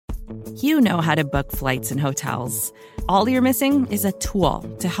You know how to book flights and hotels. All you're missing is a tool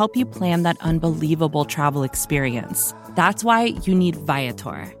to help you plan that unbelievable travel experience. That's why you need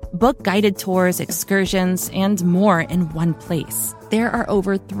Viator. Book guided tours, excursions, and more in one place. There are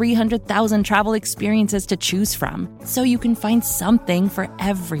over 300,000 travel experiences to choose from, so you can find something for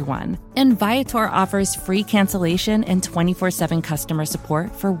everyone. And Viator offers free cancellation and 24/7 customer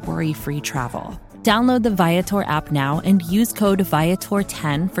support for worry-free travel. Download the Viator app now and use code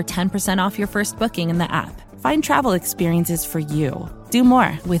Viator10 for 10% off your first booking in the app. Find travel experiences for you. Do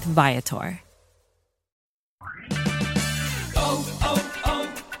more with Viator.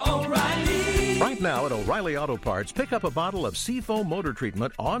 Right now at O'Reilly Auto Parts, pick up a bottle of Seafoam Motor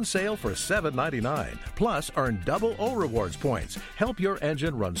Treatment on sale for $7.99. Plus, earn double O Rewards points. Help your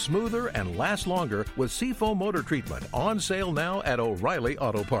engine run smoother and last longer with Seafoam Motor Treatment on sale now at O'Reilly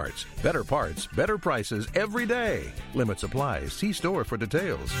Auto Parts. Better parts, better prices every day. Limits apply. See store for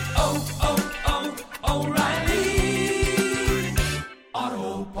details. O'Reilly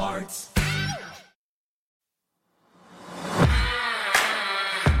Auto Parts.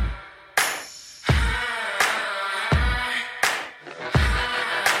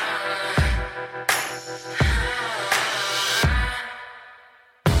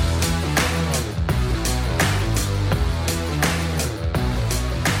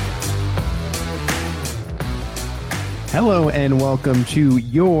 Hello and welcome to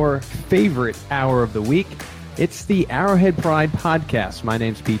your favorite hour of the week. It's the Arrowhead Pride Podcast. My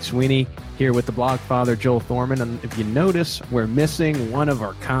name's Pete Sweeney, here with the blog father Joel Thorman. And if you notice, we're missing one of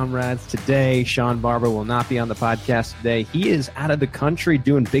our comrades today. Shawn Barber will not be on the podcast today. He is out of the country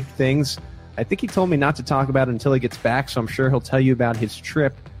doing big things. I think he told me not to talk about it until he gets back, so I'm sure he'll tell you about his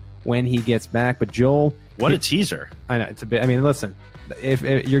trip when he gets back. But Joel... What a teaser. I know, it's a bit... I mean, listen... If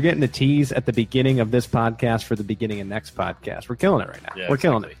you're getting a tease at the beginning of this podcast for the beginning of next podcast, we're killing it right now. Yeah, we're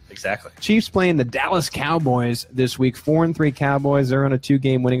killing it. Exactly. Chiefs playing the Dallas Cowboys this week. 4-3 Cowboys. They're on a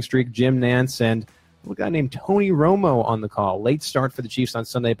 2-game winning streak. Jim Nantz and a guy named Tony Romo on the call. Late start for the Chiefs on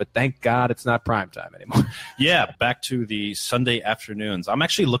Sunday, but thank God it's not primetime anymore. Yeah, back to the Sunday afternoons. I'm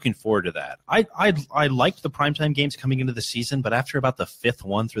actually looking forward to that. I liked the primetime games coming into the season, but after about the fifth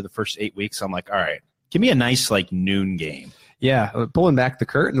one through the first 8 weeks, I'm like, all right, give me a nice noon game. Yeah, pulling back the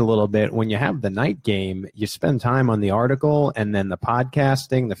curtain a little bit, when you have the night game, you spend time on the article and then the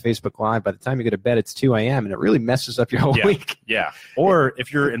podcasting, the Facebook Live. By the time you go to bed, it's 2 a.m., and it really messes up your whole week. Yeah. Or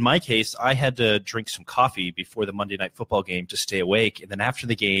if you're, in my case, I had to drink some coffee before the Monday Night Football game to stay awake. And then after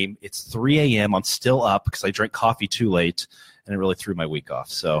the game, it's 3 a.m. I'm still up because I drank coffee too late, and it really threw my week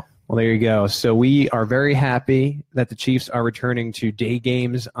off. So... Well, there you go. So we are very happy that the Chiefs are returning to day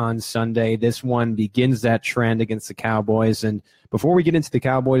games on Sunday. This one begins that trend against the Cowboys. And before we get into the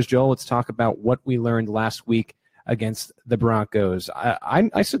Cowboys, Joel, let's talk about what we learned last week against the Broncos.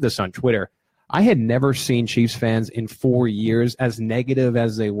 I said this on Twitter. I had never seen Chiefs fans in 4 years as negative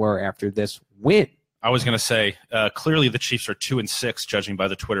as they were after this win. I was going to say, clearly the Chiefs are 2-6, judging by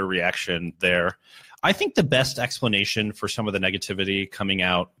the Twitter reaction there. I think the best explanation for some of the negativity coming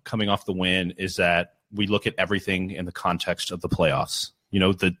off the win is that we look at everything in the context of the playoffs. You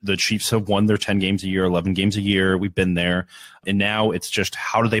know, the Chiefs have won their 10 games a year, 11 games a year. We've been there. And now it's just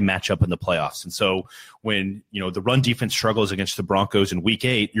how do they match up in the playoffs? And so when, the run defense struggles against the Broncos in week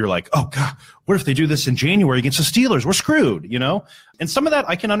 8, you're like, oh, God, what if they do this in January against the Steelers? We're screwed, And some of that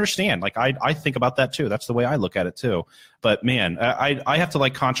I can understand. I think about that, too. That's the way I look at it, too. But, man, I have to,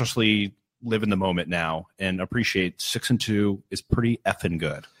 consciously live in the moment now and appreciate 6-2 is pretty effing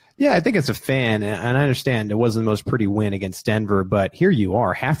good. Yeah, I think as a fan, and I understand it wasn't the most pretty win against Denver, but here you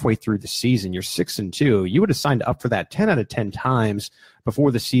are halfway through the season. You're 6-2. You would have signed up for that 10 out of 10 times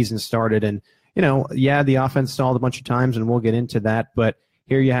before the season started. And, the offense stalled a bunch of times, and we'll get into that. But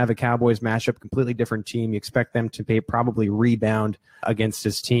here you have a Cowboys matchup, completely different team. You expect them to probably rebound against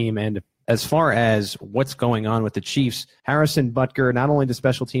this team. And as far as what's going on with the Chiefs, Harrison Butker, not only the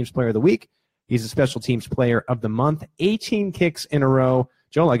special teams player of the week, he's a special teams player of the month, 18 kicks in a row.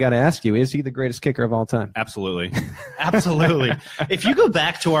 Joel, I got to ask you, is he the greatest kicker of all time? Absolutely. Absolutely. If you go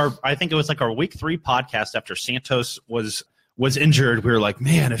back to I think it was our week 3 podcast after Santos was injured, we were like,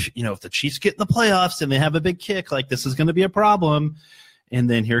 man, if the Chiefs get in the playoffs and they have a big kick, this is going to be a problem. And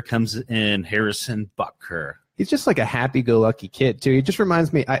then here comes in Harrison Butker. He's just like a happy-go-lucky kid, too. He just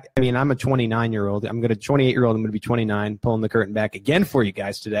reminds me, I'm a 29-year-old. 28-year-old. I'm going to be 29, pulling the curtain back again for you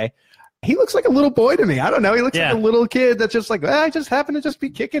guys today. He looks like a little boy to me. I don't know. He looks like a little kid that's just like, I just happen to just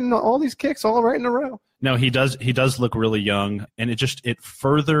be kicking all these kicks all right in a row. No, he does look really young, and it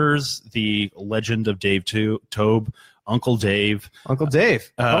furthers the legend of Dave Tobe, Uncle Dave. Uncle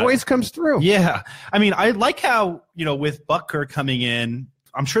Dave always comes through. Yeah. I like how, with Butker coming in,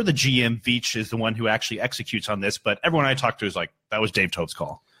 I'm sure the GM Veach is the one who actually executes on this, but everyone I talked to is like, that was Dave Tobe's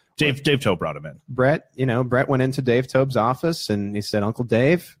call. Dave Tobe brought him in. Brett went into Dave Tobe's office and he said, Uncle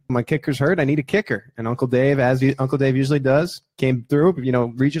Dave, my kicker's hurt. I need a kicker. And Uncle Dave, Uncle Dave usually does, came through,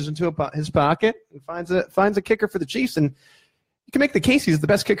 reaches into his pocket and finds a kicker for the Chiefs. And you can make the case he's the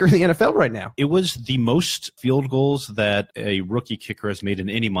best kicker in the NFL right now. It was the most field goals that a rookie kicker has made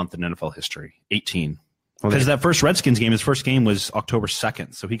in any month in NFL history, 18. Because that first Redskins game, his first game was October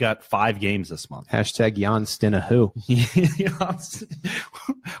 2nd, so he got 5 games this month. Hashtag Jan Stinahu.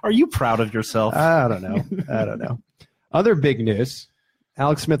 Are you proud of yourself? I don't know. Other big news,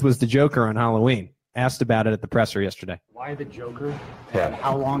 Alex Smith was the Joker on Halloween. Asked about it at the presser yesterday. Why the Joker? Yeah. And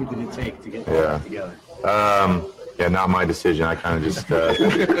how long did it take to get together? Not my decision. I kind of just,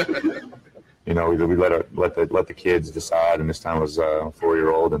 we let the kids decide, and this time it was a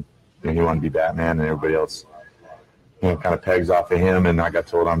 4-year-old, and he wanted to be Batman, and everybody else, kind of pegs off of him, and I got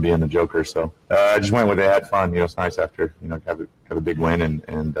told I'm being the Joker. So I just went with it. Had fun. It's nice after, have a big win,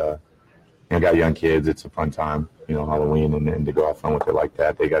 and got young kids. It's a fun time, Halloween, and to go have fun with it like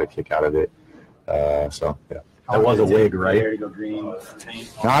that. They got a kick out of it. So, yeah. That was a wig, right? Green,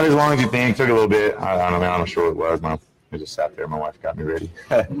 not as long as you think. Took a little bit. I don't know. I'm not sure what it was. I just sat there. My wife got me ready.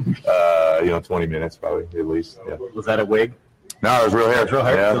 20 minutes probably at least. Yeah. Was that a wig? No, it was real hair.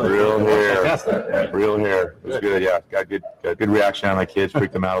 Yeah, real hair. Fantastic. Real hair. It was good. Yeah, got good reaction on my kids.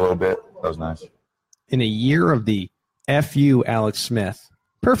 Freaked them out a little bit. That was nice. In a year of the FU Alex Smith,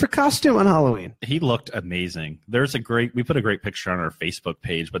 perfect costume on Halloween. He looked amazing. We put a great picture on our Facebook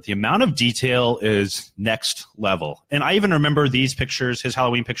page, but the amount of detail is next level. And I even remember these pictures, his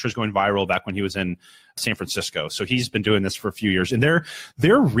Halloween pictures going viral back when he was in San Francisco. So he's been doing this for a few years, and they're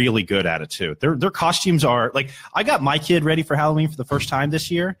really good at it too. Their costumes are like, I got my kid ready for Halloween for the first time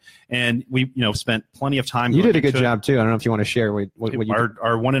this year, and we spent plenty of time. You did a good job too. I don't know if you want to share what you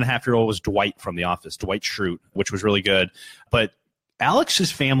our 1.5-year-old was Dwight from The Office, Dwight Schrute, which was really good. But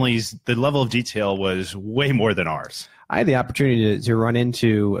Alex's family's, the level of detail was way more than ours. I had the opportunity to run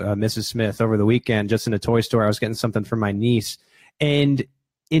into Mrs. Smith over the weekend just in a toy store. I was getting something for my niece. And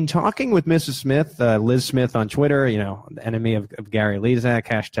in talking with Mrs. Smith, Liz Smith on Twitter, the enemy of Gary Lezak,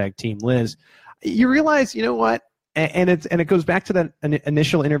 hashtag Team Liz, you realize, what? And it goes back to that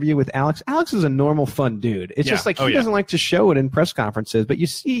initial interview with Alex. Alex is a normal, fun dude. It's just like he doesn't like to show it in press conferences, but you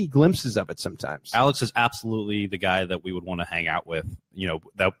see glimpses of it sometimes. Alex is absolutely the guy that we would want to hang out with.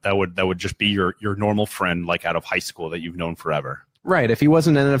 That would just be your normal friend, like out of high school that you've known forever. Right. If he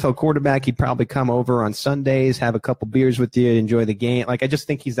wasn't an NFL quarterback, he'd probably come over on Sundays, have a couple beers with you, enjoy the game. Like, I just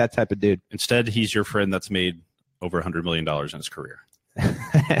think he's that type of dude. Instead, he's your friend that's made over $100 million in his career.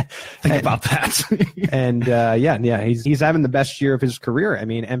 Think about that. And he's having the best year of his career. I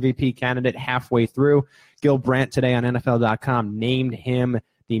mean, MVP candidate halfway through. Gil Brandt today on NFL.com named him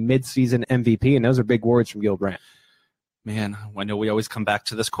the midseason MVP, and those are big words from Gil Brandt. Man, I know we always come back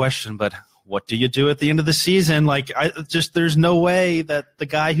to this question, but what do you do at the end of the season? Like, there's no way that the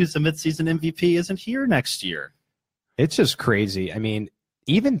guy who's the midseason MVP isn't here next year. It's just crazy. I mean,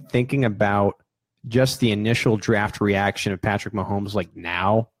 even thinking about just the initial draft reaction of Patrick Mahomes, like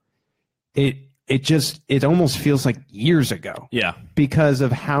now, it almost feels like years ago. Yeah. Because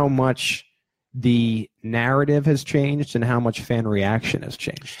of how much the narrative has changed and how much fan reaction has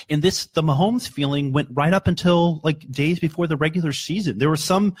changed. And the Mahomes feeling went right up until like days before the regular season. There were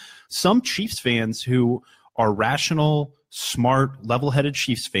some Chiefs fans who are rational, smart, level-headed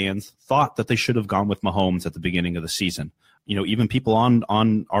Chiefs fans thought that they should have gone with Mahomes at the beginning of the season. Even people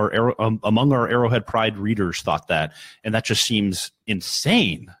on our among our Arrowhead Pride readers thought that, and that just seems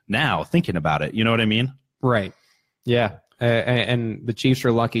insane now thinking about it. You know what I mean? Right. Yeah. And the Chiefs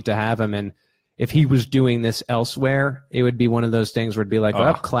are lucky to have him. And if he was doing this elsewhere, it would be one of those things where it'd be like,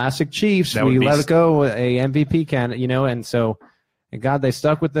 classic Chiefs. We let it go, a MVP candidate, and so, and God, they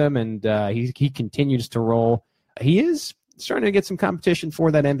stuck with him, and he continues to roll. He is starting to get some competition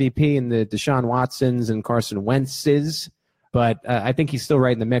for that MVP in the Deshaun Watsons and Carson Wentz's. But I think he's still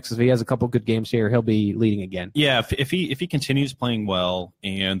right in the mix. If he has a couple good games here, he'll be leading again. Yeah, if he continues playing well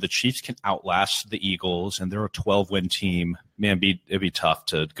and the Chiefs can outlast the Eagles and they're a 12-win team, man, it'd be tough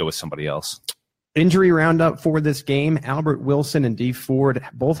to go with somebody else. Injury roundup for this game. Albert Wilson and Dee Ford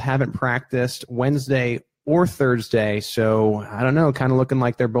both haven't practiced Wednesday or Thursday. So, I don't know, kind of looking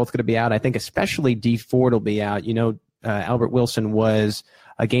like they're both going to be out. I think especially Dee Ford will be out. Albert Wilson was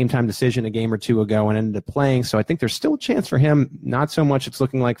a game-time decision a game or two ago and ended up playing. So I think there's still a chance for him. Not so much it's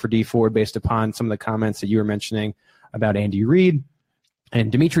looking like for Dee Ford based upon some of the comments that you were mentioning about Andy Reid.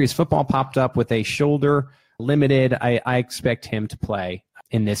 And Demetrius Football popped up with a shoulder limited. I expect him to play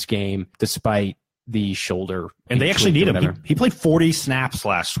in this game despite the shoulder. And they actually need him. Whatever. He played 40 snaps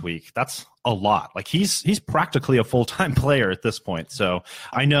last week. That's a lot. Like he's practically a full-time player at this point. So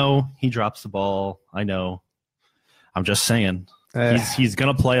I know he drops the ball. I know. I'm just saying. He's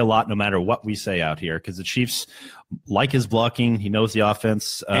going to play a lot no matter what we say out here because the Chiefs like his blocking. He knows the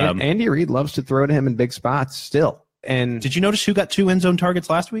offense. Andy Reid loves to throw to him in big spots still. And did you notice who got 2 end zone targets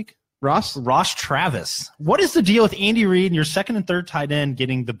last week? Ross Travis. What is the deal with Andy Reid and your second and third tight end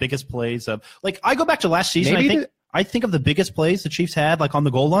getting the biggest plays of? Like I go back to last season. I think of the biggest plays the Chiefs had like on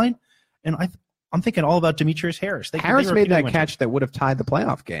the goal line, and I'm thinking all about Demetrius Harris. Harris made that catch that would have tied the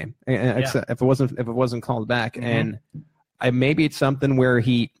playoff game if it wasn't called back. Mm-hmm. And maybe it's something where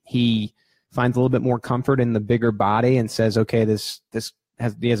he finds a little bit more comfort in the bigger body and says, okay,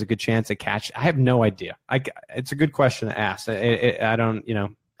 he has a good chance at catch. I have no idea. It's a good question to ask. I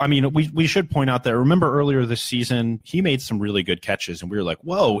don't, I mean, we should point out that remember earlier this season, he made some really good catches, and we were like,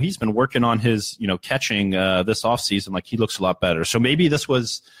 whoa, he's been working on his, catching this offseason. Like he looks a lot better. So maybe this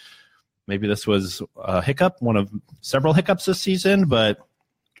was a hiccup, one of several hiccups this season, but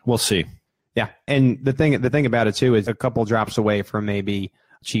we'll see. Yeah, and the thing about it too is a couple drops away from maybe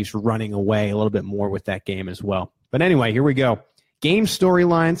Chiefs running away a little bit more with that game as well. But anyway, here we go. Game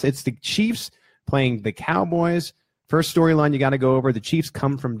storylines. It's the Chiefs playing the Cowboys. First storyline you got to go over, the Chiefs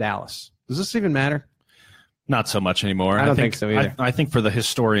come from Dallas. Does this even matter? Not so much anymore. I don't think so either. I think for the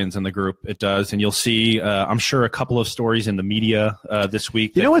historians in the group, it does. And you'll see, I'm sure, a couple of stories in the media this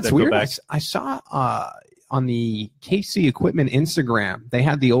week. You know what's weird? I saw on the KC Equipment Instagram, they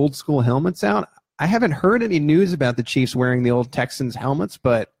had the old school helmets out. I haven't heard any news about the Chiefs wearing the old Texans helmets,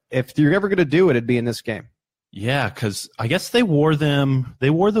 but if you're ever going to do it, it'd be in this game. Yeah, because I guess they wore them. They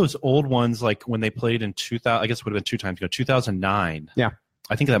wore those old ones like when they played in 2000. I guess it would have been 2 times ago, 2009. Yeah.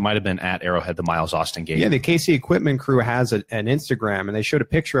 I think that might have been at Arrowhead, the Miles Austin game. Yeah, the KC Equipment crew has an Instagram, and they showed a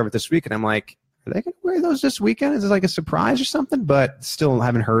picture of it this week, and I'm like, are they going to wear those this weekend? Is it like a surprise or something? But still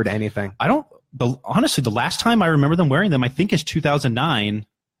haven't heard anything. Honestly, the last time I remember them wearing them, I think is 2009.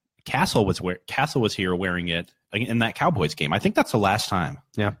 Castle was here wearing it in that Cowboys game. I think that's the last time.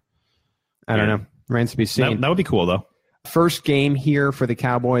 Yeah. I don't know. Remains to be seen. That would be cool, though. First game here for the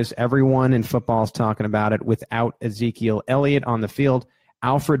Cowboys. Everyone in football is talking about it. Without Ezekiel Elliott on the field,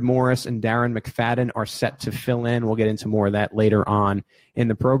 Alfred Morris and Darren McFadden are set to fill in. We'll get into more of that later on in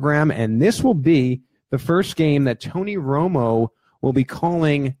the program. And this will be the first game that Tony Romo will be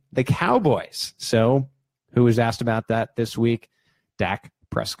calling the Cowboys. So who was asked about that this week? Dak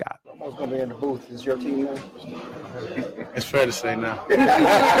Prescott. Romo's going to be in the booth. Is your team now? It's fair to say now.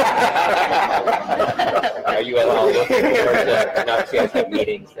 Are you at all looking forward to now you guys have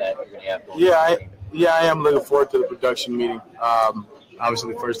meetings that you're going to have? Yeah, I am looking forward to the production meeting.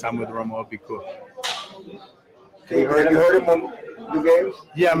 Obviously, the first time with Romo would be cool. You heard him on the games?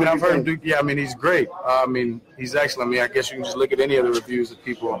 Yeah, I mean, I've heard him do. Yeah, I mean, he's great. I mean, he's excellent. I mean, I guess you can just look at any of the reviews that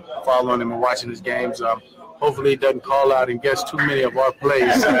people following him and watching his games. Hopefully, he doesn't call out and guess too many of our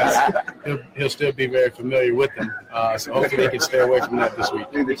plays. He'll still be very familiar with them. So hopefully, he can stay away from that this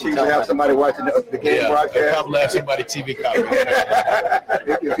week. Do the Chiefs have somebody watching the game broadcast? Yeah, probably have somebody TV copy.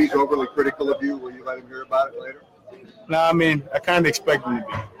 If he's overly critical of you, will you let him hear about it later? No, I mean, I kind of expect him to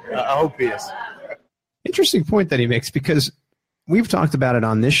be. I hope he is. Interesting point that he makes, because we've talked about it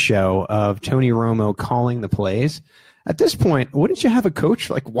on this show of Tony Romo calling the plays. At this point, wouldn't you have a coach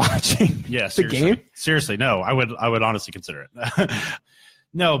like watching the game? Seriously, no. I would honestly consider it.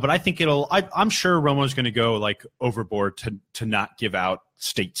 No, but I think I'm sure Romo's going to go like overboard to not give out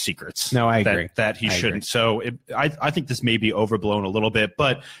state secrets. No, I agree that he shouldn't. So I think this may be overblown a little bit,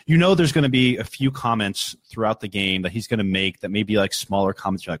 but there's going to be a few comments throughout the game that he's going to make that may be like smaller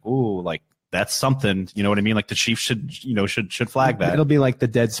comments. You're like, ooh, like that's something. You know what I mean? Like the Chiefs should flag that. It'll be like the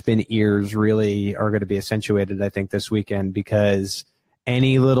Deadspin ears really are going to be accentuated, I think, this weekend, because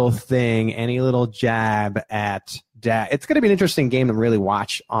any little thing, any little jab at Dak, it's going to be an interesting game to really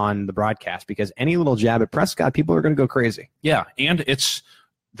watch on the broadcast, because any little jab at Prescott, people are going to go crazy. Yeah, and it's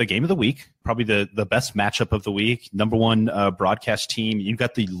the game of the week, probably the best matchup of the week. Number one broadcast team. You've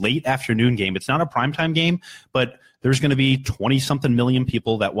got the late afternoon game. It's not a primetime game, but there's going to be 20-something million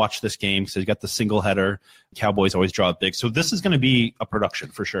people that watch this game because you got the single header. Cowboys always draw it big. So this is going to be a production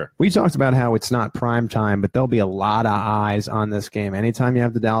for sure. We talked about how it's not prime time, but there'll be a lot of eyes on this game. Anytime you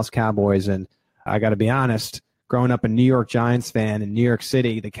have the Dallas Cowboys, and I got to be honest, growing up a New York Giants fan in New York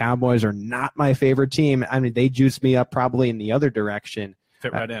City, the Cowboys are not my favorite team. I mean, they juice me up probably in the other direction.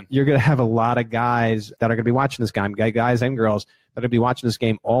 Fit right in. You're going to have a lot of guys that are going to be watching this game, guys and girls that are going to be watching this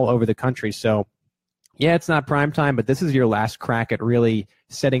game all over the country. So, yeah, it's not prime time, but this is your last crack at really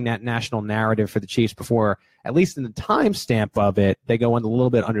setting that national narrative for the Chiefs before, at least in the timestamp of it, they go in a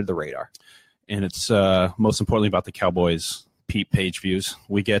little bit under the radar. and it's most importantly about the Cowboys Pete page views.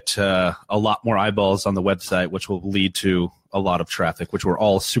 We get a lot more eyeballs on the website, which will lead to a lot of traffic, which we're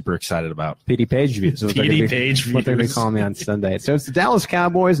all super excited about. PD page views. PD page views. What they're going to call me on Sunday. So it's the Dallas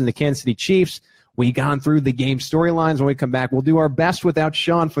Cowboys and the Kansas City Chiefs. We've gone through the game storylines. When we come back, we'll do our best without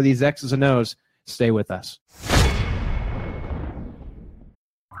Shawn for these X's and O's. Stay with us.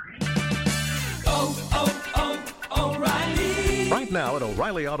 Right now at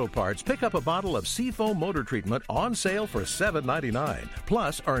O'Reilly Auto Parts, pick up a bottle of Seafoam motor treatment on sale for $7.99.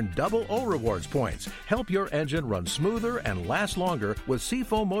 Plus, earn double O rewards points. Help your engine run smoother and last longer with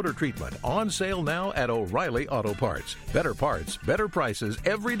Seafoam motor treatment on sale now at O'Reilly Auto Parts. Better parts, better prices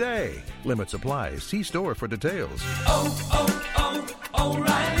every day. Limits apply. See store for details.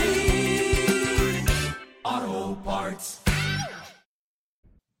 O'Reilly Auto Parts.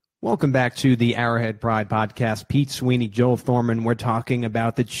 Welcome back to the Arrowhead Pride Podcast. Pete Sweeney, Joel Thorman. We're talking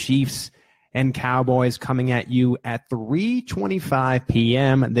about the Chiefs and Cowboys coming at you at 3:25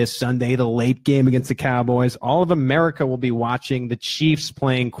 p.m. this Sunday, the late game against the Cowboys. All of America will be watching the Chiefs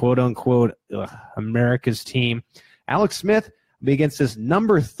playing, quote-unquote, America's team. Alex Smith will be against this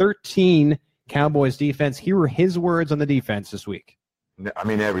number 13 Cowboys defense. Here are his words on the defense this week. I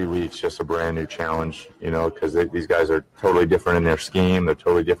mean, every week's just a brand new challenge, because these guys are totally different in their scheme. They're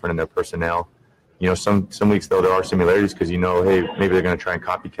totally different in their personnel. Some weeks, though, there are similarities because, hey, maybe they're going to try and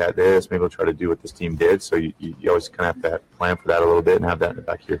copycat this. Maybe they'll try to do what this team did. So you always kind of have to plan for that a little bit and have that in the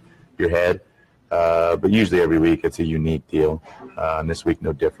back of your head. But usually every week it's a unique deal. And this week,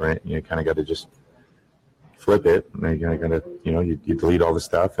 no different. You kind of got to just flip it. And you got to, you delete all the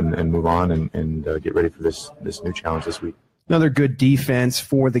stuff and move on and get ready for this new challenge this week. Another good defense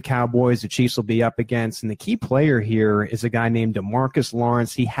for the Cowboys the Chiefs will be up against. And the key player here is a guy named DeMarcus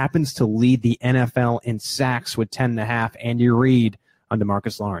Lawrence. He happens to lead the NFL in sacks with 10.5. Andy Reid on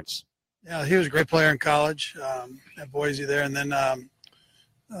DeMarcus Lawrence. Yeah, he was a great player in college at Boise there. And then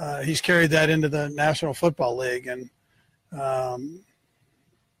he's carried that into the National Football League. And,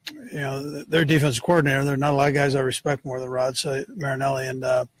 their defensive coordinator, there are not a lot of guys I respect more than Rod Marinelli.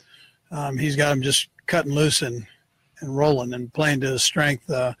 And he's got him just cutting loose and rolling and playing to his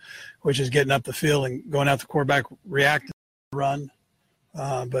strength, which is getting up the field and going out the quarterback, react to the run,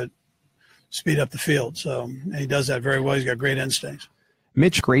 but speed up the field. So he does that very well. He's got great instincts.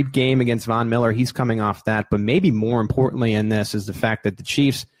 Mitch, great game against Von Miller. He's coming off that. But maybe more importantly in this is the fact that the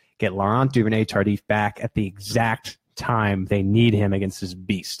Chiefs get Laurent Duvernay-Tardif back at the exact time they need him against this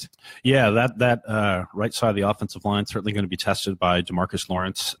beast. Yeah, that right side of the offensive line certainly going to be tested by DeMarcus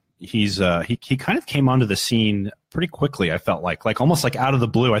Lawrence. He kind of came onto the scene pretty quickly, I felt like almost like out of the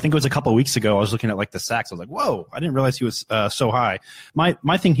blue. I think it was a couple of weeks ago. I was looking at the sacks. I was like, whoa, I didn't realize he was so high.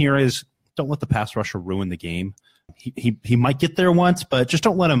 My thing here is don't let the pass rusher ruin the game. He might get there once, but just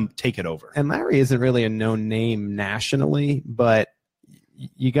don't let him take it over. And Larry isn't really a known name nationally, but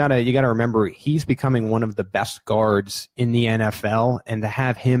you gotta remember he's becoming one of the best guards in the NFL, and to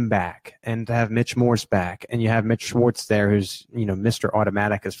have him back and to have Mitch Morse back and you have Mitch Schwartz there who's Mr.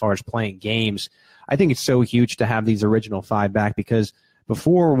 Automatic as far as playing games. I think it's so huge to have these original five back because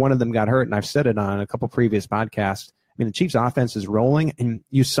before one of them got hurt, and I've said it on a couple previous podcasts, the Chiefs' offense is rolling, and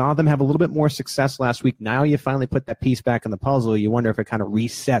you saw them have a little bit more success last week. Now you finally put that piece back in the puzzle. You wonder if it kind of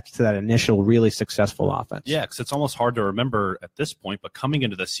resets to that initial really successful offense. Yeah, because it's almost hard to remember at this point, but coming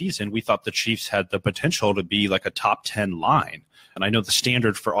into the season, we thought the Chiefs had the potential to be like a top 10 line. And I know the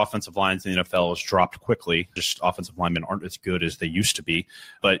standard for offensive lines in the NFL has dropped quickly. Just offensive linemen aren't as good as they used to be.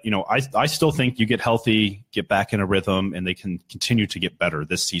 But, I still think you get healthy, get back in a rhythm, and they can continue to get better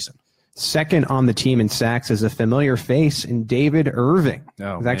this season. Second on the team in sacks is a familiar face in David Irving.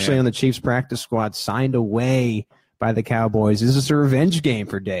 He's actually on the Chiefs practice squad, signed away by the Cowboys. Is this a revenge game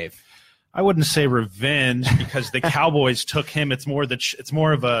for Dave? I wouldn't say revenge because the Cowboys took him. It's more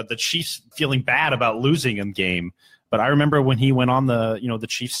of the Chiefs feeling bad about losing a game. But I remember when he went on the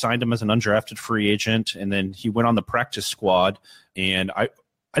Chiefs signed him as an undrafted free agent, and then he went on the practice squad, and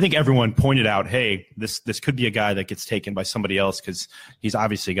I think everyone pointed out, hey, this could be a guy that gets taken by somebody else because he's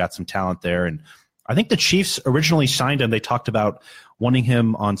obviously got some talent there. And I think the Chiefs originally signed him. They talked about wanting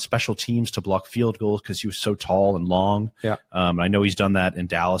him on special teams to block field goals because he was so tall and long. Yeah. I know he's done that in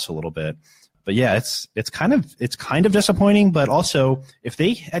Dallas a little bit. But yeah, it's kind of disappointing. But also, if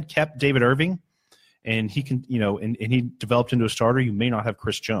they had kept David Irving and he can, and he developed into a starter, you may not have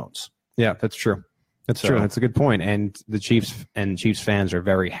Chris Jones. Yeah, that's true. That's true. That's a good point. And the Chiefs fans are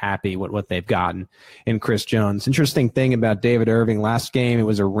very happy with what they've gotten in Chris Jones. Interesting thing about David Irving, last game, it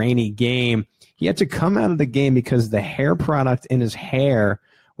was a rainy game. He had to come out of the game because the hair product in his hair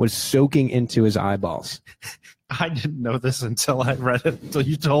was soaking into his eyeballs. I didn't know this until I read it, until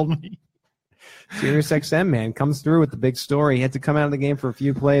you told me. Sirius XM, man, comes through with the big story. He had to come out of the game for a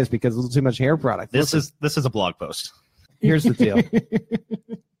few plays because a little too much hair product. This is a blog post. Here's the deal.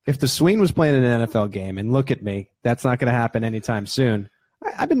 If the Sween was playing in an NFL game, and look at me, that's not going to happen anytime soon.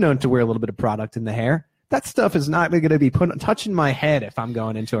 I've been known to wear a little bit of product in the hair. That stuff is not going to be touching my head if I'm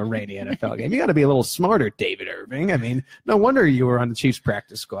going into a rainy NFL game. You got to be a little smarter, David Irving. I mean, no wonder you were on the Chiefs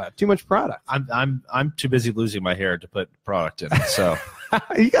practice squad. Too much product. I'm too busy losing my hair to put product in it. So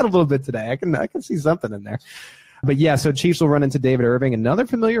you got a little bit today. I can see something in there. But yeah, so Chiefs will run into David Irving. Another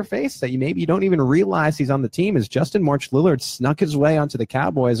familiar face that you don't even realize he's on the team is Justin March Lillard snuck his way onto the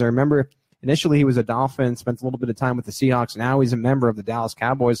Cowboys. I remember initially he was a Dolphin, spent a little bit of time with the Seahawks. Now he's a member of the Dallas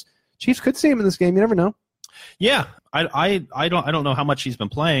Cowboys. Chiefs could see him in this game. You never know. Yeah, I don't know how much he's been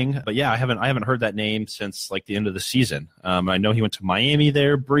playing, but yeah, I haven't heard that name since like the end of the season. I know he went to Miami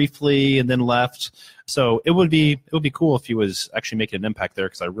there briefly and then left. So it would be cool if he was actually making an impact there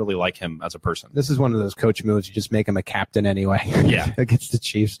because I really like him as a person. This is one of those coach moves. You just make him a captain anyway. Yeah, against the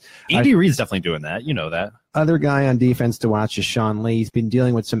Chiefs. Andy Reid's definitely doing that. You know that. Other guy on defense to watch is Sean Lee. He's been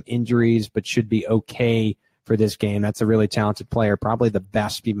dealing with some injuries, but should be okay for this game. That's a really talented player, probably the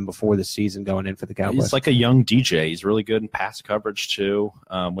best even before the season going in for the Cowboys. He's like a young DJ. He's really good in pass coverage too,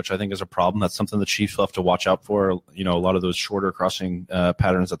 which I think is a problem. That's something the Chiefs will have to watch out for. You know, a lot of those shorter crossing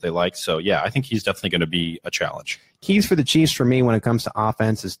patterns that they like. So yeah, I think he's definitely going to be a challenge. Keys for the Chiefs for me when it comes to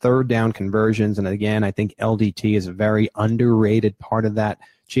offense is third down conversions. And again, I think LDT is a very underrated part of that.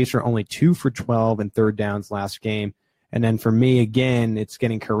 Chiefs are only 2 for 12 in third downs last game. And then for me, again, it's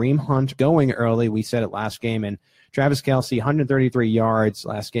getting Kareem Hunt going early. We said it last game. And Travis Kelce, 133 yards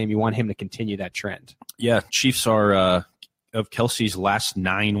last game. You want him to continue that trend. Yeah, Chiefs are, of Kelce's last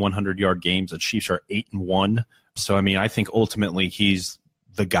 9 100-yard games, the Chiefs are 8-1. So, I mean, I think ultimately he's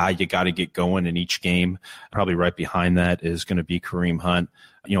the guy you got to get going in each game. Probably right behind that is going to be Kareem Hunt.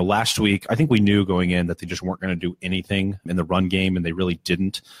 You know, last week, I think we knew going in that they just weren't going to do anything in the run game, and they really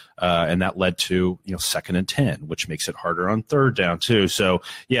didn't. And that led to, 2nd and 10, which makes it harder on third down, too. So,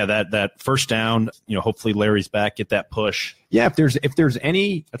 yeah, that first down, hopefully Larry's back, get that push. Yeah, if there's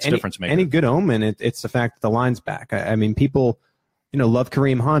any difference maker. Any good omen, it's the fact that the line's back. I mean, people, love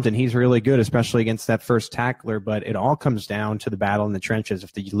Kareem Hunt, and he's really good, especially against that first tackler, but it all comes down to the battle in the trenches.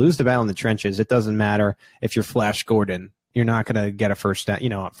 If you lose the battle in the trenches, it doesn't matter if you're Flash Gordon. You're not going to get a first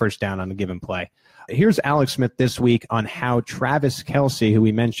down on a given play. Here's Alex Smith this week on how Travis Kelce, who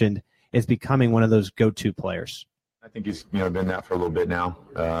we mentioned, is becoming one of those go-to players. I think he's been that for a little bit now.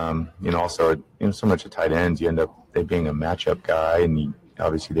 Also so much of tight ends, you end up they being a matchup guy, and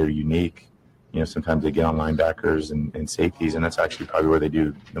obviously they're unique. Sometimes they get on linebackers and safeties, and that's actually probably where they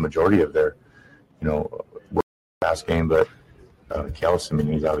do the majority of their pass game. But Kelce, I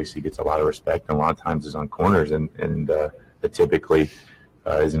mean, he obviously gets a lot of respect, and a lot of times is on corners, and it typically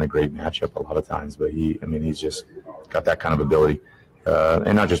isn't a great matchup a lot of times. But he's just got that kind of ability,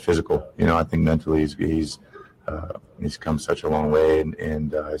 and not just physical. I think mentally he's come such a long way,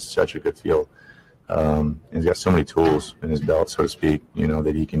 and it's such a good feel. He's got so many tools in his belt, so to speak,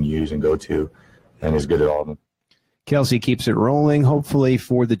 that he can use and go to, and is good at all of them. Kelce keeps it rolling, hopefully,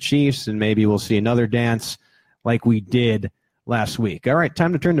 for the Chiefs, and maybe we'll see another dance like we did last week. All right,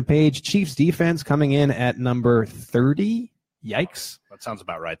 time to turn the page. Chiefs defense coming in at number 30. Yikes. That sounds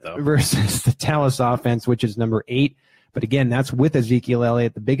about right, though. Versus the Dallas offense, which is number 8. But again, that's with Ezekiel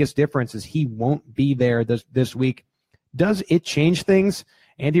Elliott. The biggest difference is he won't be there this week. Does it change things?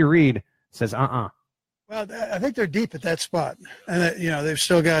 Andy Reid says, Well, I think they're deep at that spot. And, they've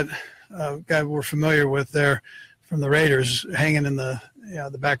still got a guy we're familiar with there from the Raiders hanging in the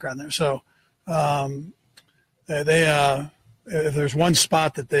background there. So if there's one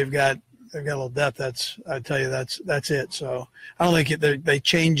spot that they've got a little depth, I'd tell you that's it. So I don't think they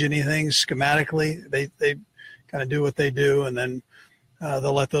change anything schematically. They kind of do what they do, and then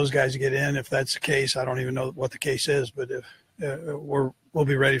they'll let those guys get in. If that's the case, I don't even know what the case is, but if we'll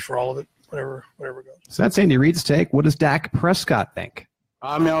be ready for all of it, whatever goes. So that's Andy Reid's take. What does Dak Prescott think?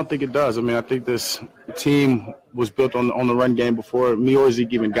 I don't think it does. I think this team was built on the run game before me or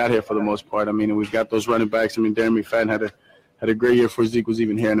Zeke even got here for the most part. And we've got those running backs. Darren McFadden had a great year before Zeke was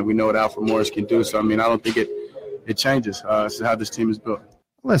even here, and we know what Alfred Morris can do. So, I don't think it changes. This is how this team is built.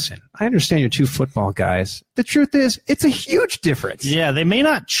 Listen, I understand you're two football guys. The truth is, it's a huge difference. Yeah, they may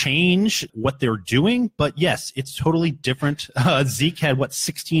not change what they're doing, but yes, it's totally different. Zeke had,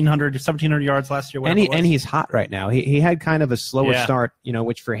 1,700 yards last year? And he's hot right now. He had kind of a slower start,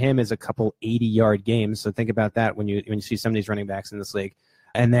 which for him is a couple 80-yard games. So think about that when you see some of these running backs in this league.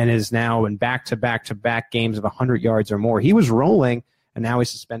 And then is now in back-to-back games of 100 yards or more. He was rolling, and now he's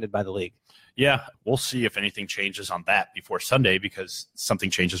suspended by the league. Yeah, we'll see if anything changes on that before Sunday, because something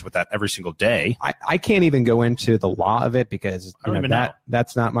changes with that every single day. I can't even go into the law of it because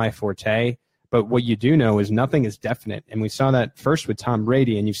that's not my forte. But what you do know is nothing is definite. And we saw that first with Tom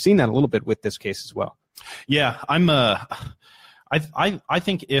Brady, and you've seen that a little bit with this case as well. Yeah, I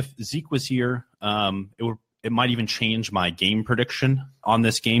think if Zeke was here, it might even change my game prediction on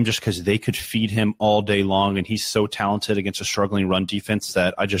this game, just because they could feed him all day long, and he's so talented against a struggling run defense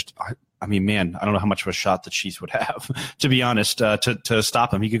that I don't know how much of a shot the Chiefs would have, to be honest, to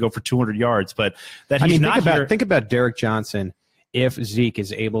stop him. He could go for 200 yards, but think about Derek Johnson. If Zeke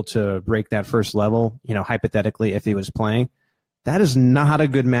is able to break that first level, hypothetically, if he was playing, that is not a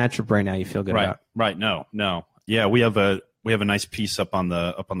good matchup right now. You feel good about? Right. No. Yeah, we have a nice piece up on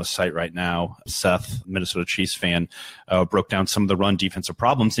the site right now. Seth, Minnesota Chiefs fan, broke down some of the run defensive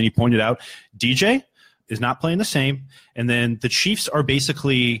problems, and he pointed out DJ is not playing the same, and then the Chiefs are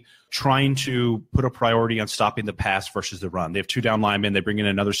basically trying to put a priority on stopping the pass versus the run. They have 2 down linemen. They bring in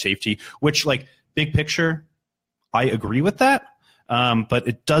another safety, which, like, big picture, I agree with that. But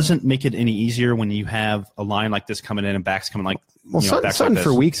it doesn't make it any easier when you have a line like this coming in and backs coming Sutton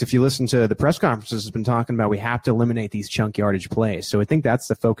for weeks, if you listen to the press conferences, has been talking about we have to eliminate these chunk yardage plays. So I think that's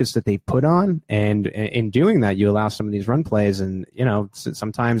the focus that they put on. And in doing that, you allow some of these run plays. And,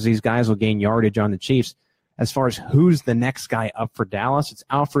 sometimes these guys will gain yardage on the Chiefs. As far as who's the next guy up for Dallas, it's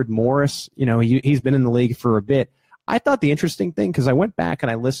Alfred Morris. He's been in the league for a bit. I thought the interesting thing, because I went back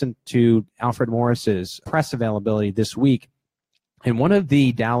and I listened to Alfred Morris's press availability this week, and one of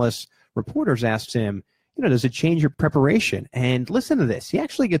the Dallas reporters asked him, does it change your preparation? And listen to this. He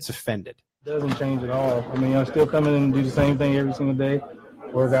actually gets offended. It doesn't change at all. I still come in and do the same thing every single day.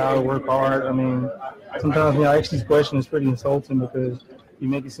 Work out, work hard. Sometimes I ask these questions, it's pretty insulting because you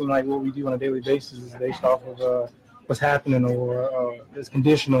make it seem like what we do on a daily basis is based off of what's happening, or it's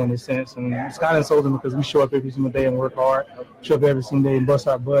conditional in a sense. And it's kind of insulting because we show up every single day and work hard, show up every single day and bust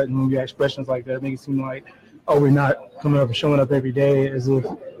our butt. And when you ask questions like that, it makes it seem like, we're not coming up and showing up every day, as if,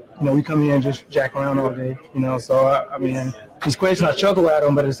 we come here and just jack around all day, So, these questions, I chuckle at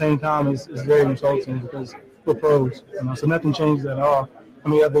them, but at the same time, it's very insulting because we're pros, so nothing changes at all.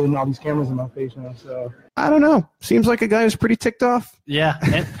 Other than all these cameras in my face now, so. I don't know. Seems like a guy who's pretty ticked off. Yeah.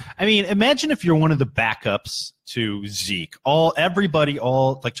 And, imagine if you're one of the backups to Zeke. Everybody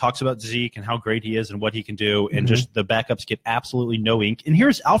talks about Zeke and how great he is and what he can do, and just the backups get absolutely no ink. And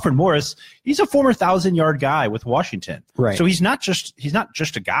here's Alfred Morris. He's a former 1,000-yard guy with Washington. Right. So he's not just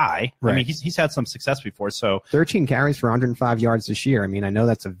a guy. Right. He's had some success before. So 13 carries for 105 yards this year. I know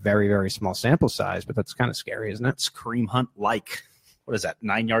that's a very, very small sample size, but that's kind of scary, isn't it? It's Kareem Hunt-like. What is that,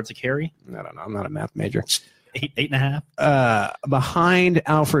 9 yards a carry? I don't know. I'm not a math major. 8.5. Behind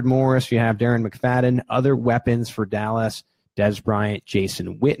Alfred Morris, you have Darren McFadden. Other weapons for Dallas: Dez Bryant,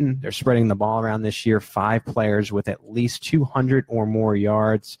 Jason Witten. They're spreading the ball around this year. 5 players with at least 200 or more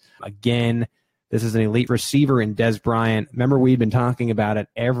yards. Again, this is an elite receiver in Dez Bryant. Remember, we've been talking about it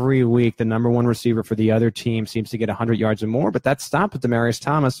every week. The number one receiver for the other team seems to get 100 yards or more, but that stopped with Demaryius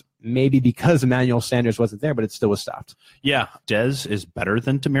Thomas, maybe because Emmanuel Sanders wasn't there, but it still was stopped. Yeah, Dez is better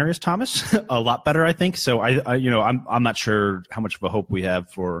than Demaryius Thomas, a lot better, I think. So I'm not sure how much of a hope we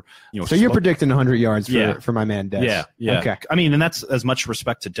have for So you're predicting 100 yards for my man Dez. Yeah. Okay. And that's as much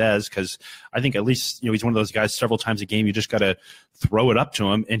respect to Dez, because I think at least he's one of those guys. Several times a game, you just got to throw it up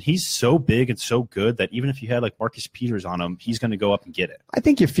to him, and he's so big and so good that even if you had like Marcus Peters on him, he's going to go up and get it. I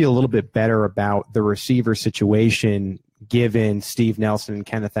think you feel a little bit better about the receiver situation given Steve Nelson and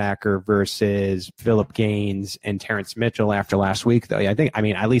Kenneth Acker versus Phillip Gaines and Terrence Mitchell after last week, though.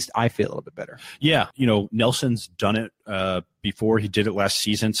 At least I feel a little bit better. Yeah, Nelson's done it before. He did it last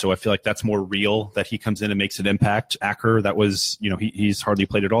season, so I feel like that's more real, that he comes in and makes an impact. Acker, that was, he's hardly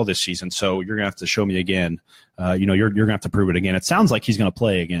played at all this season, so you're going to have to show me again. You're going to have to prove it again. It sounds like he's going to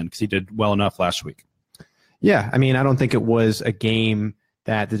play again because he did well enough last week. Yeah, I don't think it was a game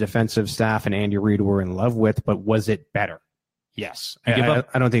that the defensive staff and Andy Reid were in love with, but was it better? Yes. I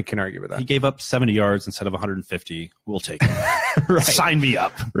don't think you can argue with that. He gave up 70 yards instead of 150. We'll take it. Right. Sign me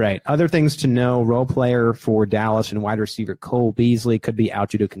up. Right. Other things to know: role player for Dallas and wide receiver Cole Beasley could be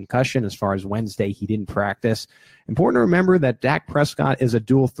out due to concussion. As far as Wednesday, he didn't practice. Important to remember that Dak Prescott is a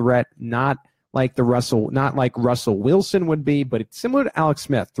dual threat, not like Russell Wilson would be, but it's similar to Alex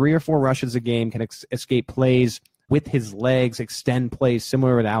Smith. 3 or 4 rushes a game, can escape plays with his legs, extend plays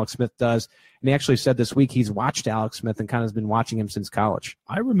similar to what Alex Smith does. And he actually said this week he's watched Alex Smith and kind of has been watching him since college.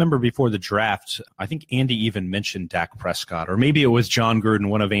 I remember before the draft, I think Andy even mentioned Dak Prescott, or maybe it was John Gruden,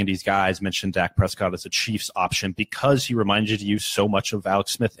 one of Andy's guys, mentioned Dak Prescott as a Chiefs option because he reminded you so much of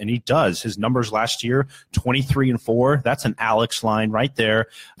Alex Smith, and he does. His numbers last year, 23-4, that's an Alex line right there.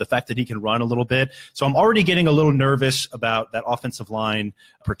 The fact that he can run a little bit. So I'm already getting a little nervous about that offensive line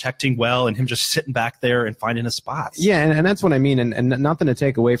protecting well and him just sitting back there and finding his spots. Yeah, and that's what I mean, and nothing to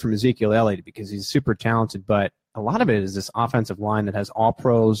take away from Ezekiel Elliott because he's super talented, but a lot of it is this offensive line that has all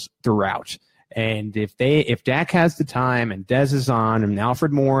pros throughout. And if Dak has the time and Dez is on and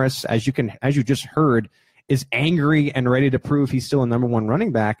Alfred Morris, as you just heard, is angry and ready to prove he's still a number one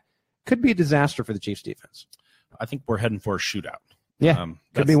running back, could be a disaster for the Chiefs defense. I think we're heading for a shootout. Yeah,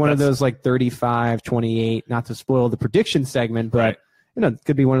 could be one of those like 35-28, not to spoil the prediction segment, but right. It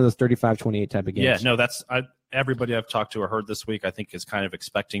could be one of those 35-28 type of games. Yeah, no, everybody I've talked to or heard this week, I think, is kind of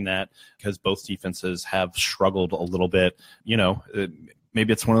expecting that because both defenses have struggled a little bit.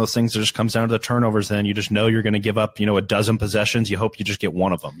 Maybe it's one of those things that just comes down to the turnovers. Then you just know you're going to give up, a dozen possessions. You hope you just get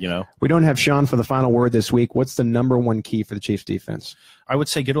one of them, We don't have Shawn for the final word this week. What's the number one key for the Chiefs defense? I would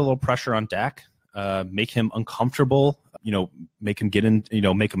say get a little pressure on Dak, make him uncomfortable, make him get in,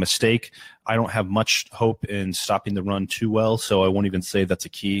 make a mistake. I don't have much hope in stopping the run too well, so I won't even say that's a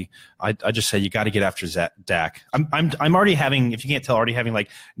key. I just say you got to get after Dak. I'm already having, if you can't tell, like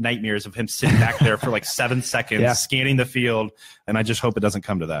nightmares of him sitting back there for like 7 seconds, scanning the field, and I just hope it doesn't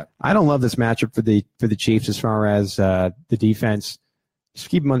come to that. I don't love this matchup for the Chiefs as far as the defense. Just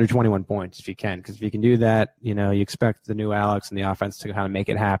keep them under 21 points if you can, because if you can do that, you expect the new Alex and the offense to kind of make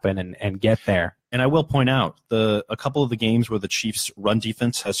it happen and get there. And I will point out, a couple of the games where the Chiefs' run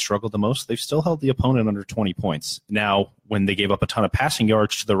defense has struggled the most, they've still held the opponent under 20 points. Now, when they gave up a ton of passing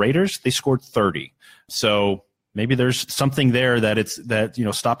yards to the Raiders, they scored 30. So maybe there's something there that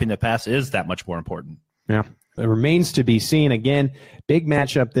stopping the pass is that much more important. Yeah. It remains to be seen. Again, big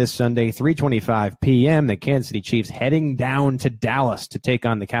matchup this Sunday, 3:25 p.m. The Kansas City Chiefs heading down to Dallas to take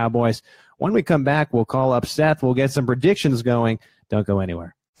on the Cowboys. When we come back, we'll call up Seth. We'll get some predictions going. Don't go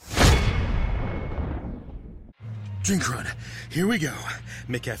anywhere. Drink Run. Here we go.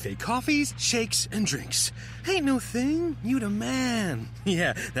 McCafe coffees, shakes, and drinks. Ain't no thing. You the man.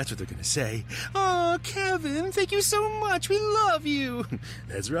 Yeah, that's what they're going to say. Aw, Kevin, thank you so much. We love you.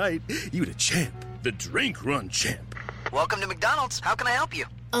 That's right. You the champ. The Drink Run champ. Welcome to McDonald's. How can I help you?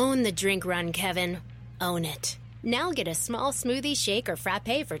 Own the Drink Run, Kevin. Own it. Now get a small smoothie, shake, or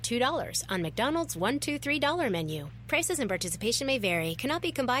frappe for $2 on McDonald's $1, $2, $3 menu. Prices and participation may vary. Cannot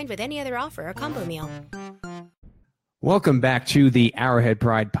be combined with any other offer or combo meal. Welcome back to the Arrowhead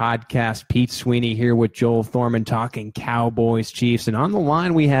Pride podcast. Pete Sweeney here with Joel Thorman talking Cowboys, Chiefs. And on the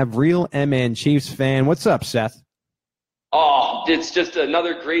line, we have real MN Chiefs fan. What's up, Seth? Oh, it's just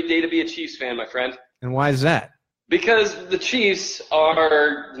another great day to be a Chiefs fan, my friend. And why is that? Because the Chiefs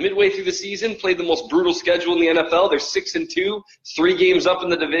are midway through the season, played the most brutal schedule in the NFL. They're 6-2, 3 games up in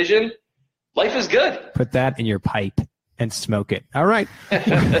the division. Life is good. Put that in your pipe and smoke it. All right.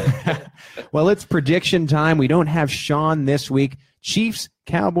 Well, it's prediction time. We don't have Shawn this week. Chiefs,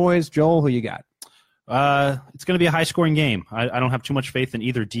 Cowboys. Joel, who you got? It's going to be a high-scoring game. I don't have too much faith in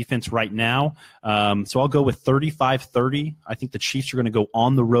either defense right now. So I'll go with 35-30. I think the Chiefs are going to go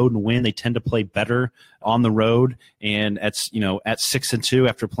on the road and win. They tend to play better on the road. And at 6-2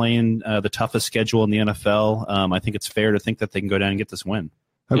 after playing the toughest schedule in the NFL, I think it's fair to think that they can go down and get this win.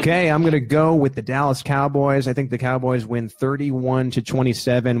 Okay, I'm going to go with the Dallas Cowboys. I think the Cowboys win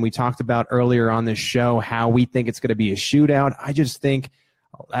 31-27. We talked about earlier on this show how we think it's going to be a shootout. I just think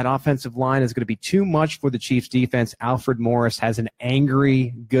that offensive line is going to be too much for the Chiefs defense. Alfred Morris has an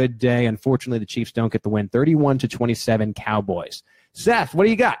angry good day. Unfortunately, the Chiefs don't get the win. 31-27 Cowboys. Seth, what do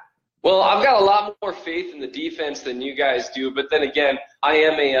you got? Well, I've got a lot more faith in the defense than you guys do, but then again, I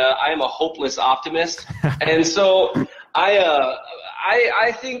am a hopeless optimist, and so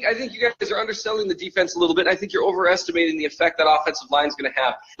I think you guys are underselling the defense a little bit. I think you're overestimating the effect that offensive line is going to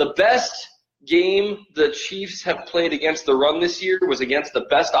have. The best game the Chiefs have played against the run this year was against the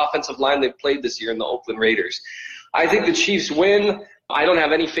best offensive line they've played this year in the Oakland Raiders. I think the Chiefs win. I don't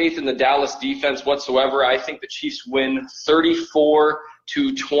have any faith in the Dallas defense whatsoever. I think the Chiefs win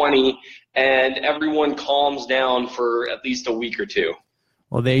 34-20, and everyone calms down for at least a week or two.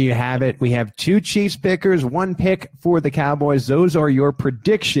 Well, there you have it. We have 2 Chiefs pickers, 1 pick for the Cowboys. Those are your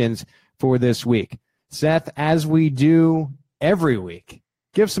predictions for this week. Seth, as we do every week,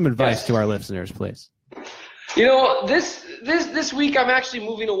 give some advice to our listeners, please. This week I'm actually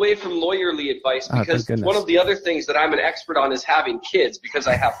moving away from lawyerly advice because one of the other things that I'm an expert on is having kids because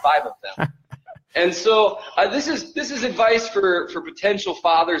I have 5 of them. And so this is advice for potential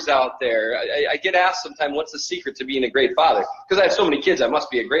fathers out there. I get asked sometimes, what's the secret to being a great father? Because I have so many kids, I must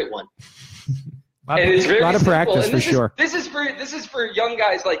be a great one. A lot of practice for sure. This is for young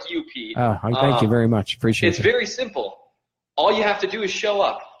guys like you, Pete. Oh, thank you very much. Appreciate it. It's very simple. All you have to do is show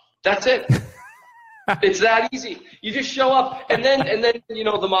up. That's it. It's that easy. You just show up, and then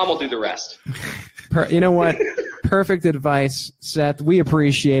the mom will do the rest. You know what? Perfect advice, Seth. We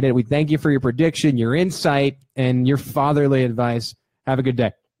appreciate it. We thank you for your prediction, your insight, and your fatherly advice. Have a good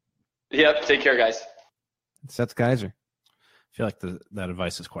day. Yep. Take care, guys. Seth Kaiser. I feel like that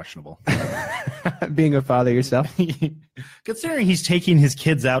advice is questionable. Being a father yourself? Considering he's taking his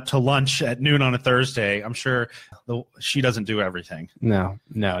kids out to lunch at noon on a Thursday, I'm sure she doesn't do everything. No.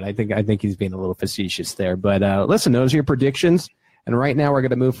 I think he's being a little facetious there. But listen, those are your predictions. And right now we're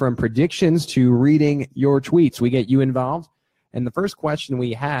going to move from predictions to reading your tweets. We get you involved. And the first question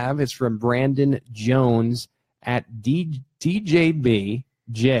we have is from Brandon Jones at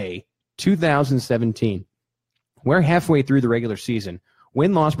DJBJ2017. We're halfway through the regular season.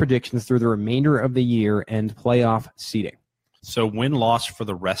 Win-loss predictions through the remainder of the year and playoff seeding. So win-loss for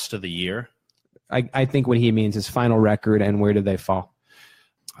the rest of the year? I think what he means is final record and where do they fall.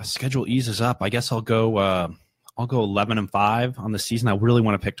 Schedule eases up. I guess I'll go 11-5 on the season. I really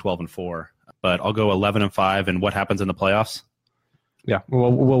want to pick 12-4, but I'll go 11-5. And what happens in the playoffs? Yeah.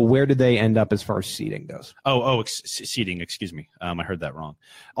 Well, where did they end up as far as seeding goes? Seeding. Excuse me. I heard that wrong.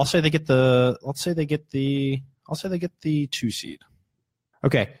 I'll say they get the 2 seed.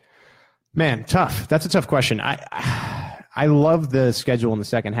 Okay. Man, tough. That's a tough question. I love the schedule in the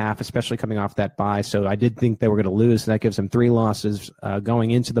second half, especially coming off that bye. So I did think they were going to lose, and that gives them 3 losses going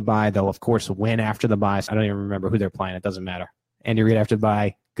into the bye. They'll, of course, win after the bye. So I don't even remember who they're playing. It doesn't matter. Andy Reid after the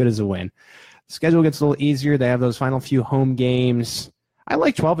bye, good as a win. The schedule gets a little easier. They have those final few home games. I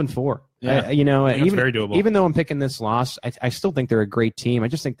like 12-4. Yeah, even very doable. Even though I'm picking this loss, I still think they're a great team. I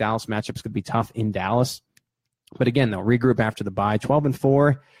just think Dallas matchups could be tough in Dallas. But again, they'll regroup after the bye,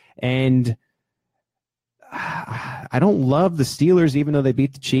 12-4, and I don't love the Steelers, even though they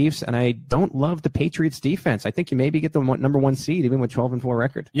beat the Chiefs, and I don't love the Patriots defense. I think you maybe get the number 1 seed, even with 12-4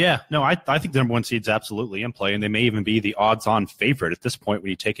 record. Yeah, no, I think the number 1 seed's absolutely in play, and they may even be the odds-on favorite at this point when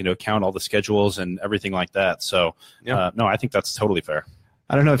you take into account all the schedules and everything like that. So, no, I think that's totally fair.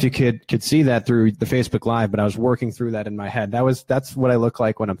 I don't know if you could see that through the Facebook Live, but I was working through that in my head. That's what I look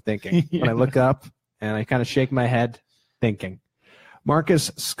like when I'm thinking. When I look up and I kind of shake my head thinking.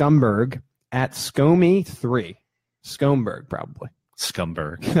 Marcus Scumberg at Scomey3. Scumberg, probably.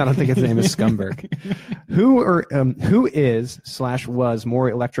 Scumberg. I don't think his name is Scumberg. Who is/was more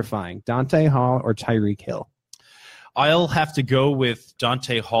electrifying, Dante Hall or Tyreek Hill? I'll have to go with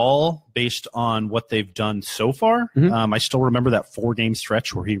Dante Hall based on what they've done so far. Mm-hmm. I still remember that 4-game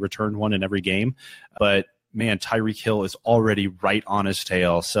stretch where he returned one in every game. But, man, Tyreek Hill is already right on his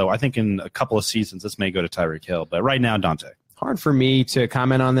tail. So I think in a couple of seasons this may go to Tyreek Hill. But right now, Dante. Hard for me to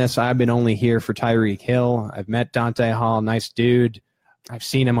comment on this. I've been only here for Tyreek Hill. I've met Dante Hall, nice dude. I've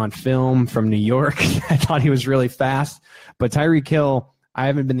seen him on film from New York. I thought he was really fast. But Tyreek Hill, I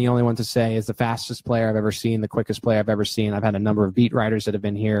haven't been the only one to say, is the fastest player I've ever seen, the quickest player I've ever seen. I've had a number of beat writers that have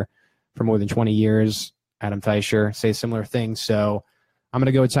been here for more than 20 years. Adam Teicher say similar things. So I'm going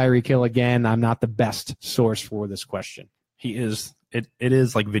to go with Tyreek Hill again. I'm not the best source for this question. He is. It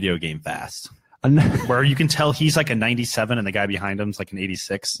is like video game fast. Where you can tell he's like a 97 and the guy behind him is like an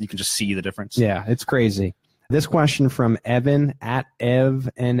 86. You can just see the difference. Yeah, it's crazy. This question from Evan at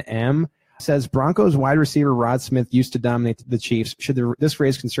EvNM says, Broncos wide receiver Rod Smith used to dominate the Chiefs. Should this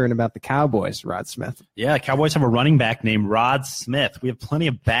raise concern about the Cowboys, Rod Smith? Yeah, Cowboys have a running back named Rod Smith. We have plenty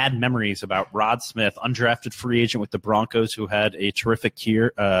of bad memories about Rod Smith, undrafted free agent with the Broncos who had a terrific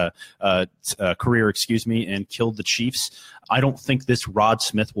career, and killed the Chiefs. I don't think this Rod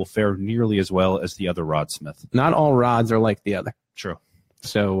Smith will fare nearly as well as the other Rod Smith. Not all Rods are like the other. True.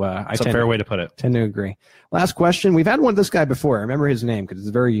 So it's a fair way to put it. Tend to agree. Last question. We've had this guy before. I remember his name because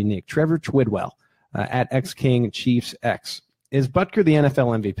it's very unique. Trevor Twidwell at X-King Chiefs X. Is Butker the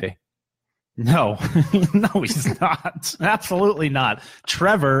NFL MVP? No. No, he's not. Absolutely not.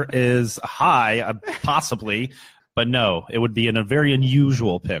 Trevor is high, possibly, but no. It would be a very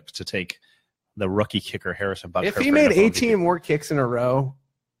unusual pick to take the rookie kicker Harrison Butker. If he made 18 more kicks in a row.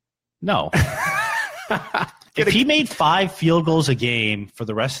 No. If he made 5 field goals a game for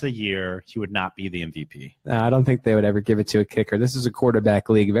the rest of the year, he would not be the MVP. I don't think they would ever give it to a kicker. This is a quarterback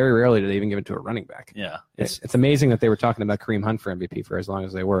league. Very rarely do they even give it to a running back. Yeah. It's amazing that they were talking about Kareem Hunt for MVP for as long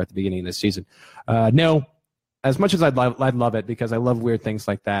as they were at the beginning of this season. No, as much as I'd love it because I love weird things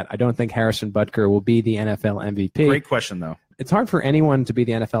like that, I don't think Harrison Butker will be the NFL MVP. Great question, though. it's hard for anyone to be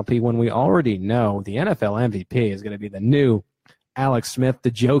the NFLP when we already know the NFL MVP is going to be the new Alex Smith, the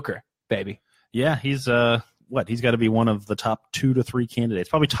Joker, baby. Yeah, he's he's got to be one of the top 2 to 3 candidates,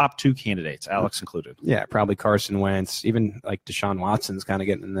 probably top 2 candidates, Alex included. Yeah, probably Carson Wentz, even like Deshaun Watson's kind of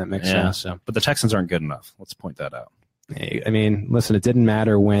getting in that mix. Yeah, so. But the Texans aren't good enough. Let's point that out. I mean, listen, it didn't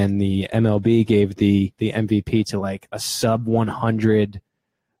matter when the MLB gave the MVP to like a sub 100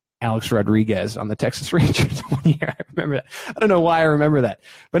 Alex Rodriguez on the Texas Rangers 1 year. I remember that. I don't know why I remember that.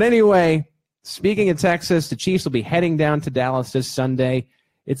 But anyway, speaking of Texas, the Chiefs will be heading down to Dallas this Sunday.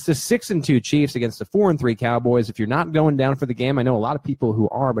 It's the 6-2 Chiefs against the 4-3 Cowboys. If you're not going down for the game, I know a lot of people who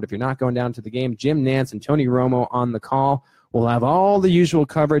are, but if you're not going down to the game, Jim Nantz and Tony Romo on the call. We'll have all the usual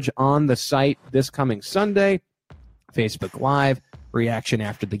coverage on the site this coming Sunday. Facebook Live, reaction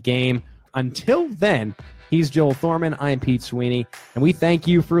after the game. Until then, he's Joel Thorman. I'm Pete Sweeney, and we thank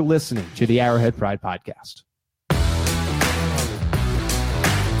you for listening to the Arrowhead Pride Podcast.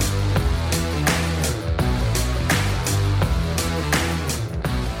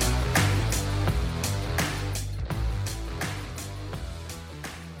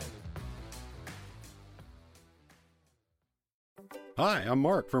 Hi, I'm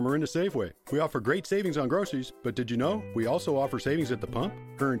Mark from Marinda Safeway. We offer great savings on groceries, but did you know we also offer savings at the pump?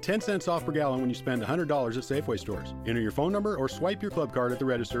 Earn 10 cents off per gallon when you spend $100 at Safeway stores. Enter your phone number or swipe your club card at the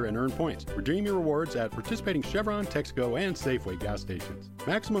register and earn points. Redeem your rewards at participating Chevron, Texaco, and Safeway gas stations.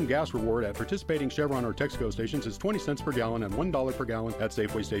 Maximum gas reward at participating Chevron or Texaco stations is 20 cents per gallon and $1 per gallon at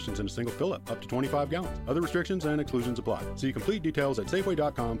Safeway stations in a single fill-up, up to 25 gallons. Other restrictions and exclusions apply. See complete details at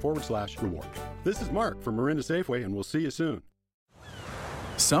safeway.com/reward. This is Mark from Marinda Safeway, and we'll see you soon.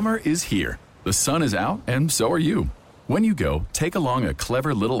 Summer is here. The sun is out, and so are you. When you go, take along a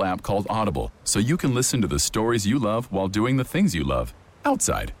clever little app called Audible so you can listen to the stories you love while doing the things you love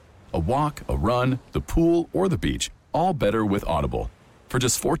outside. A walk, a run, the pool, or the beach, all better with Audible. For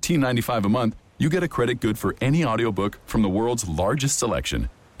just $14.95 a month, you get a credit good for any audiobook from the world's largest selection.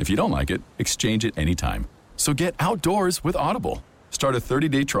 If you don't like it, exchange it anytime. So get outdoors with Audible. Start a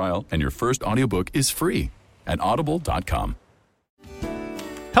 30-day trial, and your first audiobook is free at audible.com.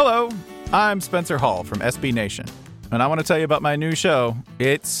 Hello, I'm Spencer Hall from SB Nation, and I want to tell you about my new show,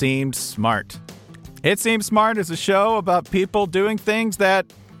 It Seemed Smart. It Seemed Smart is a show about people doing things that,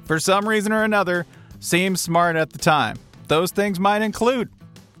 for some reason or another, seem smart at the time. Those things might include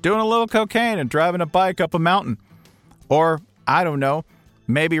doing a little cocaine and driving a bike up a mountain. Or, I don't know,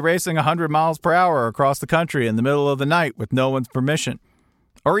 maybe racing 100 miles per hour across the country in the middle of the night with no one's permission.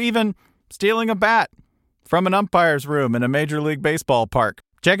 Or even stealing a bat from an umpire's room in a Major League Baseball park.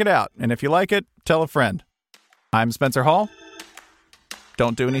 Check it out, and if you like it, tell a friend. I'm Spencer Hall.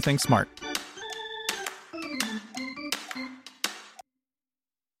 Don't do anything smart.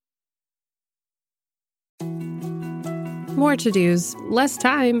 More to-dos, less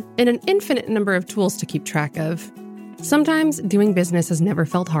time, and an infinite number of tools to keep track of. Sometimes doing business has never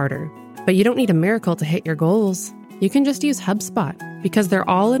felt harder, but you don't need a miracle to hit your goals. You can just use HubSpot, because their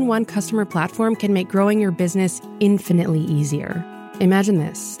all-in-one customer platform can make growing your business infinitely easier. Imagine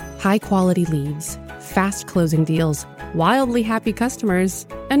this: high-quality leads, fast closing deals, wildly happy customers,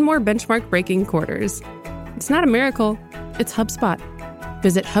 and more benchmark-breaking quarters. It's not a miracle, it's HubSpot.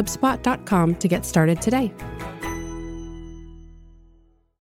 Visit HubSpot.com to get started today.